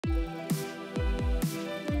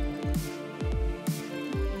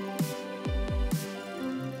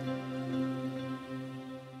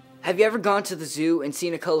Have you ever gone to the zoo and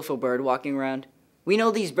seen a colorful bird walking around? We know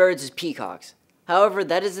these birds as peacocks. However,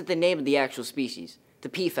 that isn't the name of the actual species, the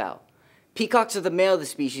peafowl. Peacocks are the male of the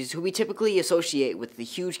species, who we typically associate with the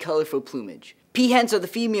huge colorful plumage. Peahens are the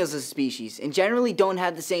females of the species and generally don't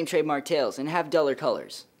have the same trademark tails and have duller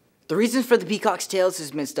colors. The reasons for the peacock's tails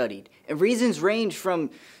has been studied, and reasons range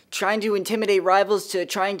from trying to intimidate rivals to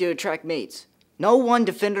trying to attract mates. No one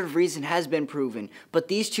definitive reason has been proven, but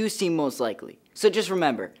these two seem most likely. So just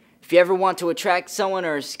remember, if you ever want to attract someone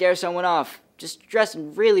or scare someone off, just dress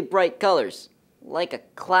in really bright colors, like a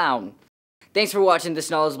clown. Thanks for watching this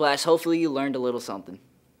Knowledge Blast. Hopefully you learned a little something.